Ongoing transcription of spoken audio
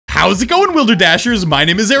How's it going, Wilder Dashers? My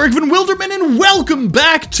name is Eric Van Wilderman, and welcome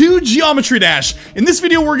back to Geometry Dash. In this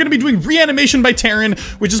video, we're going to be doing Reanimation by Terron,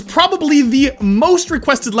 which is probably the most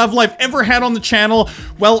requested level I've ever had on the channel.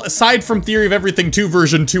 Well, aside from Theory of Everything 2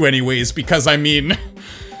 version 2 anyways, because I mean...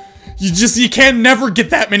 You can never get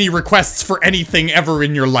that many requests for anything ever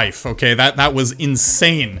in your life, okay? That was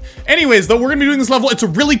insane. Anyways, though, we're gonna be doing this level. It's a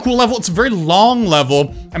really cool level. It's a very long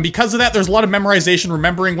level, and because of that, there's a lot of memorization,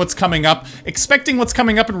 remembering what's coming up, expecting what's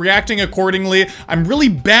coming up, and reacting accordingly. I'm really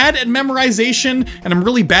bad at memorization, and I'm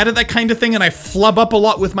really bad at that kind of thing, and I flub up a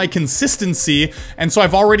lot with my consistency, and so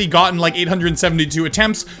I've already gotten like 872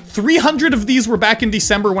 attempts. 300 of these were back in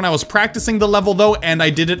December when I was practicing the level, though, and I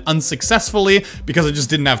did it unsuccessfully because I just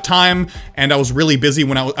didn't have time. And I was really busy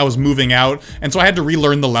when I was moving out, and so I had to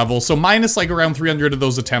relearn the level. So minus like around 300 of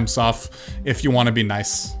those attempts off, if you want to be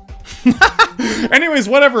nice. Anyways,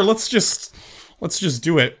 whatever. Let's just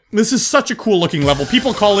do it. This is such a cool looking level.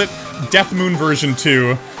 People call it Death Moon version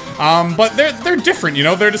 2, but they're different. You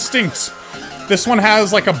know, they're distinct. This one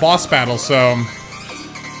has like a boss battle. So,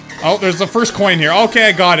 oh, there's the first coin here. Okay,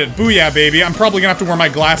 I got it. Booyah, baby. I'm probably gonna have to wear my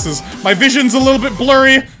glasses. My vision's a little bit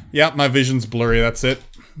blurry. Yep, my vision's blurry. That's it.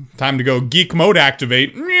 Time to go geek mode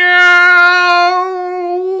activate.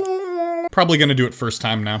 Probably gonna do it first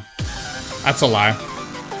time now. That's a lie.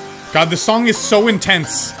 God, this song is so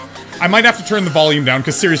intense. I might have to turn the volume down,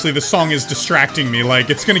 because seriously, this song is distracting me. Like,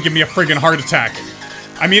 it's gonna give me a friggin' heart attack.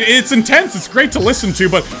 I mean, it's intense, it's great to listen to,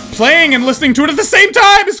 but playing and listening to it at the same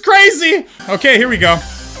time is crazy! Okay, here we go.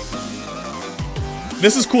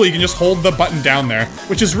 This is cool, you can just hold the button down there,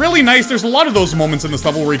 which is really nice. There's a lot of those moments in this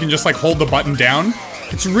level where you can just like hold the button down.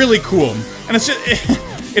 It's really cool. And it's just,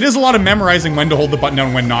 it is a lot of memorizing when to hold the button down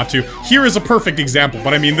and when not to. Here is a perfect example,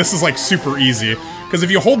 but I mean, this is like super easy. Because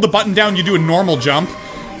if you hold the button down, you do a normal jump.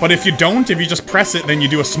 But if you don't, if you just press it, then you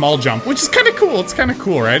do a small jump, which is kind of cool. It's kind of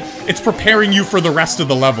cool, right? It's preparing you for the rest of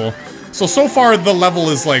the level. So far, the level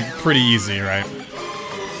is like pretty easy, right?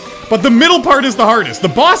 But the middle part is the hardest. The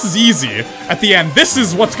boss is easy at the end. This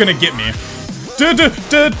is what's gonna get me. Hold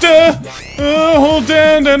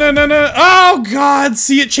down, oh god,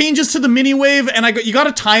 see, it changes to the mini wave, and you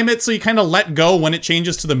gotta time it so you kind of let go when it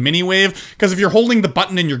changes to the mini wave, because if you're holding the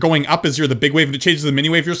button and you're going up as you're the big wave and it changes to the mini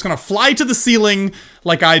wave, you're just gonna fly to the ceiling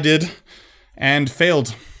like I did, and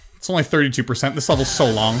failed. It's only 32%, this level's so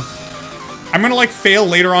long. I'm gonna like fail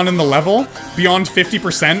later on in the level, beyond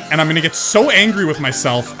 50%, and I'm gonna get so angry with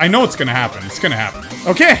myself. I know it's gonna happen, it's gonna happen.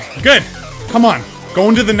 Okay, good, come on, go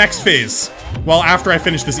into the next phase. Well, after I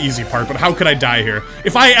finish this easy part, but how could I die here?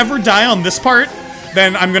 If I ever die on this part,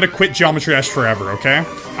 then I'm gonna quit Geometry Dash forever, okay?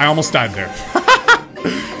 I almost died there.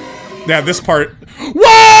 Yeah, this part.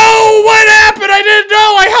 Whoa! What happened? I didn't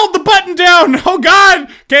know! I held the button down! Oh god!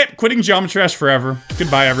 Okay, quitting Geometry Dash forever.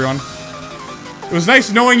 Goodbye, everyone. It was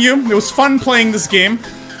nice knowing you. It was fun playing this game.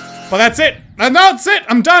 But that's it. No, that's it.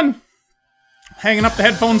 I'm done. Hanging up the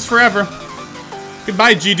headphones forever.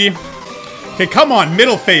 Goodbye, GD. Okay, come on,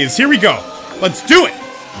 middle phase. Here we go. Let's do it!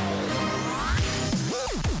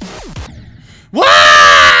 What?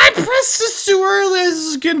 I pressed this too early. This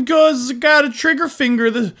is got a trigger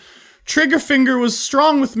finger. The trigger finger was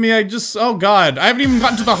strong with me. Oh god. I haven't even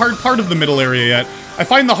gotten to the hard part of the middle area yet. I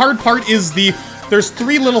find the hard part is there's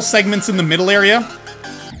 3 little segments in the middle area,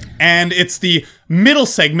 and it's the middle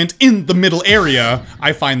segment in the middle area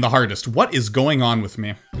I find the hardest. What is going on with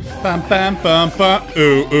me? Bum bum bum bum.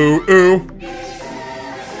 Ooh ooh ooh.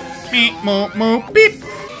 Beep, moo, moo, beep.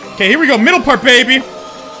 Okay, here we go. Middle part, baby.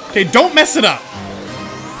 Okay, don't mess it up.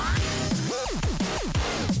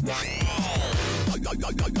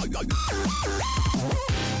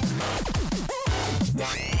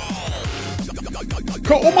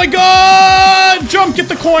 Oh my god! Jump, get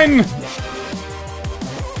the coin.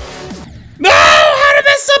 No! How did I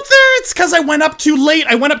mess up there? It's because I went up too late.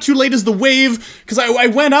 I went up too late as the wave, because I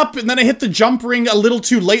went up and then I hit the jump ring a little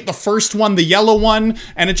too late, the first one, the yellow one,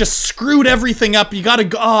 and it just screwed everything up. You gotta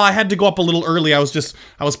go, oh, I had to go up a little early. I was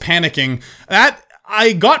panicking.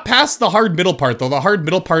 I got past the hard middle part, though. The hard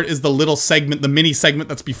middle part is the little segment, the mini segment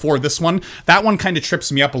that's before this one. That one kind of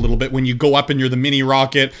trips me up a little bit when you go up and you're the mini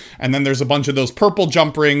rocket, and then there's a bunch of those purple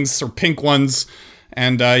jump rings, or pink ones.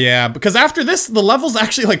 And yeah, because after this, the level's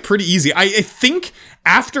actually like pretty easy. I think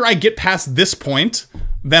after I get past this point,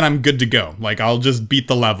 then I'm good to go. Like, I'll just beat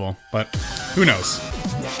the level, but who knows?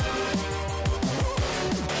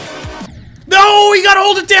 No, you gotta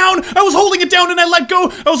hold it down! I was holding it down and I let go!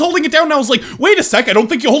 I was holding it down and I was like, wait a sec, I don't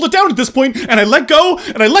think you hold it down at this point. And I let go,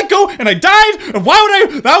 and I let go, and I died! And why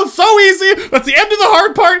would I? That was so easy! That's the end of the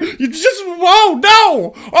hard part! You just, whoa,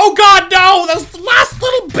 no! Oh god, no! That was the last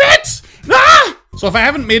little bit! Ah! So if I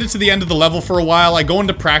haven't made it to the end of the level for a while, I go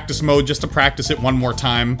into practice mode just to practice it one more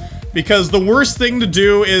time. Because the worst thing to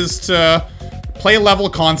do is to play a level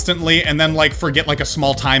constantly and then like forget like a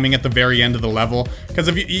small timing at the very end of the level. Because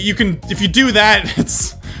if you do that,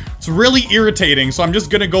 it's really irritating. So I'm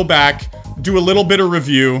just gonna go back, do a little bit of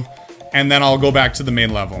review, and then I'll go back to the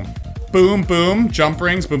main level. Boom, boom, jump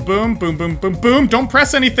rings, boom, boom, boom, boom, boom, boom. Don't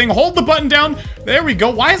press anything, hold the button down. There we go.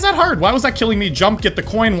 Why is that hard? Why was that killing me? Jump, get the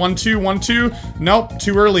coin, 1, 2, 1, 2. Nope,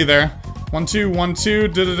 too early there. 1, 2, 1, 2,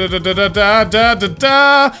 da da da da da da da da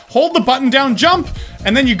da. Hold the button down, jump,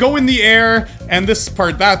 and then you go in the air, and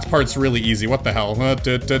that part's really easy. What the hell? 1,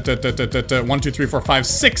 2, 3, 4, 5,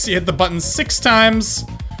 6. You hit the button 6 times.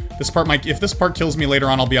 This part might, if this part kills me later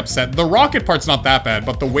on, I'll be upset. The rocket part's not that bad,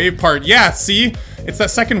 but the wave part, yeah, see? It's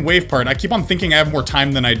that second wave part. I keep on thinking I have more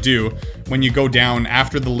time than I do when you go down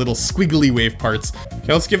after the little squiggly wave parts.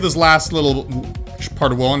 Okay, let's give this last little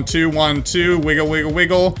part of 1, 2, 1, 2, wiggle, wiggle,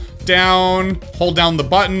 wiggle, down, hold down the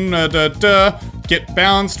button, get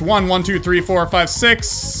bounced, 1, 1, 2, 3, 4, 5,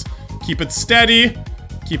 6, keep it steady,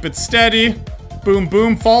 boom,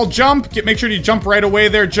 boom, fall, jump, make sure you jump right away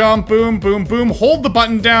there, jump, boom, boom, boom, hold the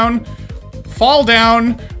button down, fall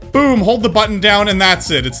down, boom, hold the button down, and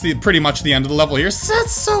that's it. It's pretty much the end of the level here.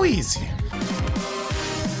 That's so easy.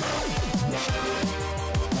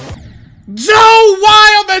 No!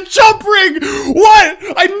 Why on that jump ring? What?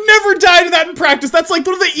 I never died to that in practice. That's like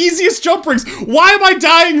one of the easiest jump rings. Why am I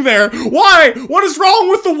dying there? Why? What is wrong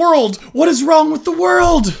with the world? What is wrong with the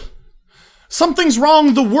world? Something's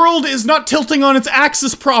wrong. The world is not tilting on its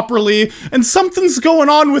axis properly, and something's going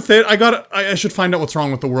on with it. I should find out what's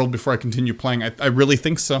wrong with the world before I continue playing. I really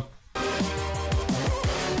think so.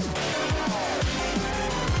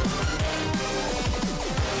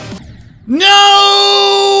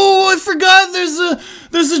 No! I forgot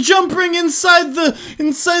there's a jump ring inside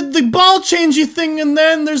the ball changey thing, and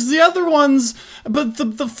then there's the other ones, but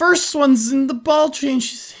the first one's in the ball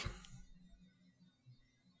changey thing.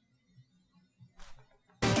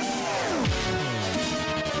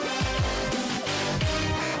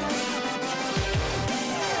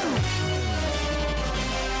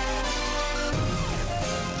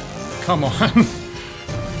 Come on.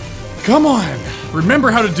 Come on.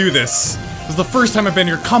 Remember how to do this. This is the first time I've been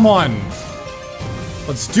here. Come on.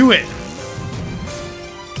 Let's do it.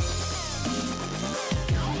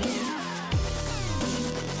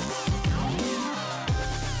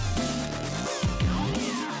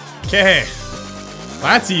 Okay.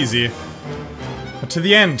 That's easy. But to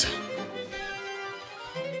the end.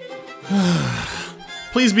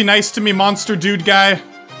 Please be nice to me, monster dude guy.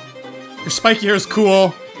 Your spiky hair is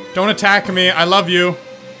cool. Don't attack me. I love you.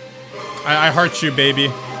 I heart you,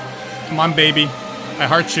 baby. Come on, baby. I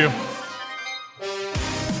heart you.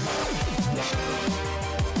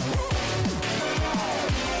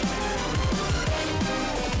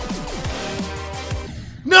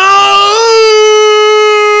 No!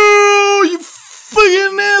 You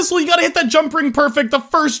fucking asshole. You gotta hit that jump ring perfect. The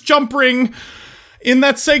first jump ring in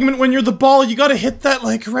that segment when you're the ball, you gotta hit that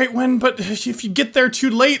like right when, but if you get there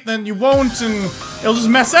too late, then you won't, and it'll just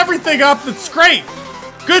mess everything up. That's great.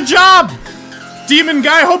 Good job, demon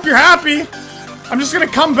guy. Hope you're happy. I'm just gonna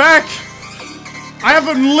come back. I have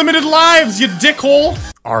unlimited lives, you dickhole.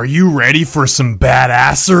 Are you ready for some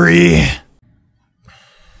badassery?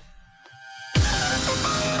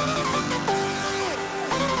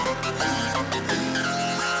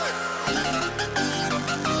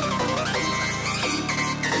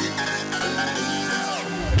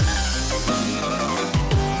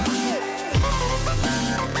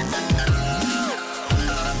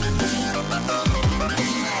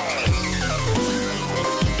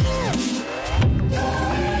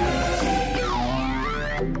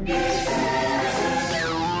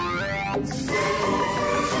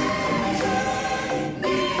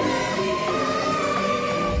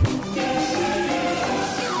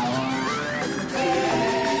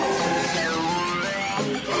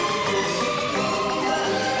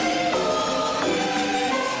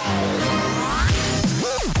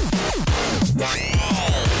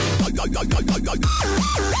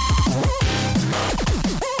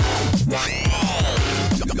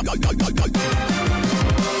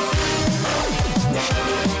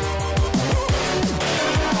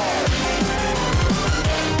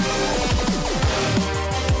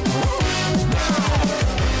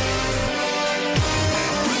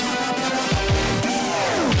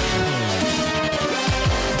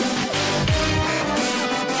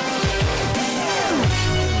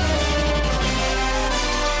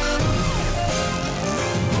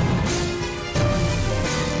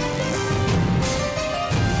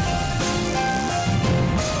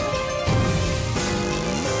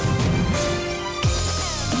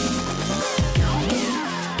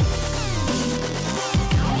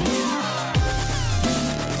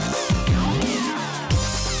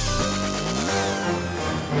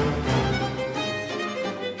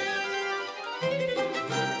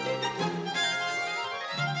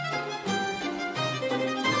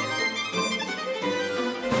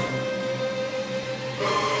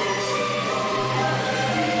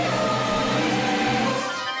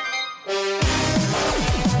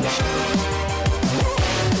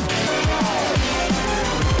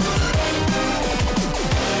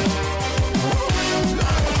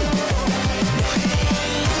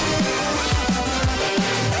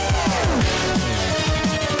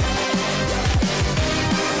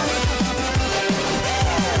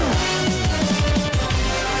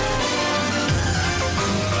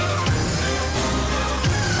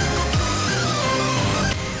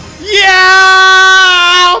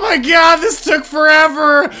 god, this took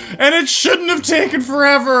forever! And it shouldn't have taken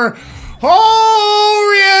forever!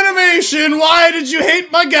 Oh, reanimation, why did you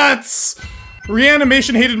hate my guts?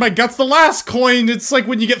 Reanimation hated my guts. The last coin, it's like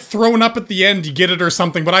when you get thrown up at the end, you get it or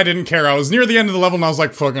something, but I didn't care. I was near the end of the level and I was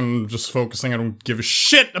like, fucking just focusing. I don't give a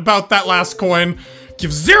shit about that last coin.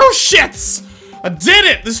 Give zero shits! I did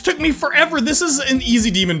it! This took me forever. This is an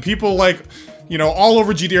easy demon. People like, you know, all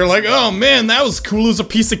over GD are like, oh man, that was cool as a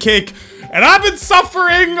piece of cake. And I've been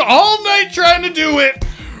suffering all night trying to do it.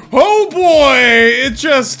 Oh boy, it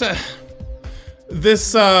just...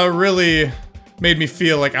 this really made me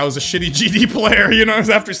feel like I was a shitty GD player, you know,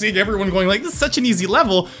 after seeing everyone going like, this is such an easy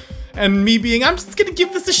level. And me being, I'm just gonna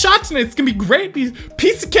give this a shot tonight, it's gonna be great,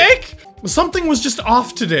 piece of cake. Something was just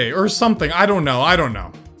off today, or something, I don't know.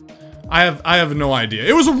 I have no idea.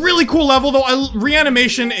 It was a really cool level though.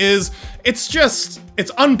 Reanimation is,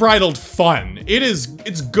 it's unbridled fun.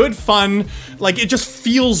 It's good fun. Like, it just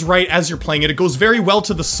feels right as you're playing it. It goes very well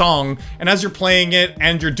to the song, and as you're playing it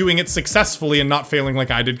and you're doing it successfully and not failing like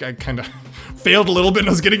I did, I kind of failed a little bit and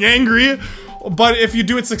I was getting angry. But if you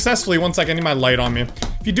do it successfully, one second, I need my light on me.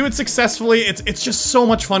 If you do it successfully, it's just so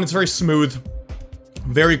much fun. It's very smooth.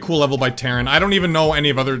 Very cool level by Terron. I don't even know any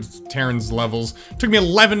of other Terron's levels. Took me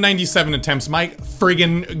 1197 attempts. My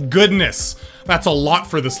friggin' goodness. That's a lot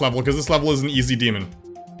for this level, because this level is an easy demon.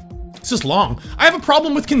 It's just long. I have a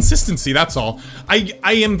problem with consistency, that's all. I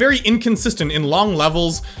am very inconsistent in long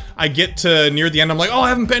levels. I get to near the end, I'm like, oh, I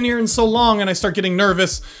haven't been here in so long, and I start getting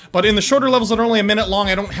nervous. But in the shorter levels that are only a minute long,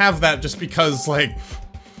 I don't have that just because, like,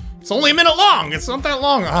 it's only a minute long. It's not that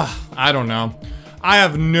long. I don't know. I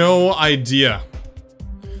have no idea.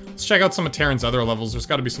 Let's check out some of Terron's other levels. There's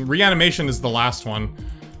gotta be some. Reanimation is the last one.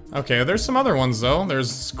 Okay, there's some other ones though.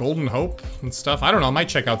 There's Golden Hope and stuff. I don't know, I might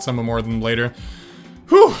check out some more of them later.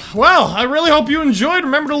 Whew, well, I really hope you enjoyed.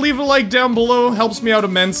 Remember to leave a like down below, helps me out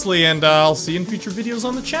immensely, and I'll see you in future videos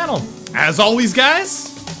on the channel. As always,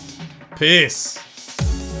 guys, peace.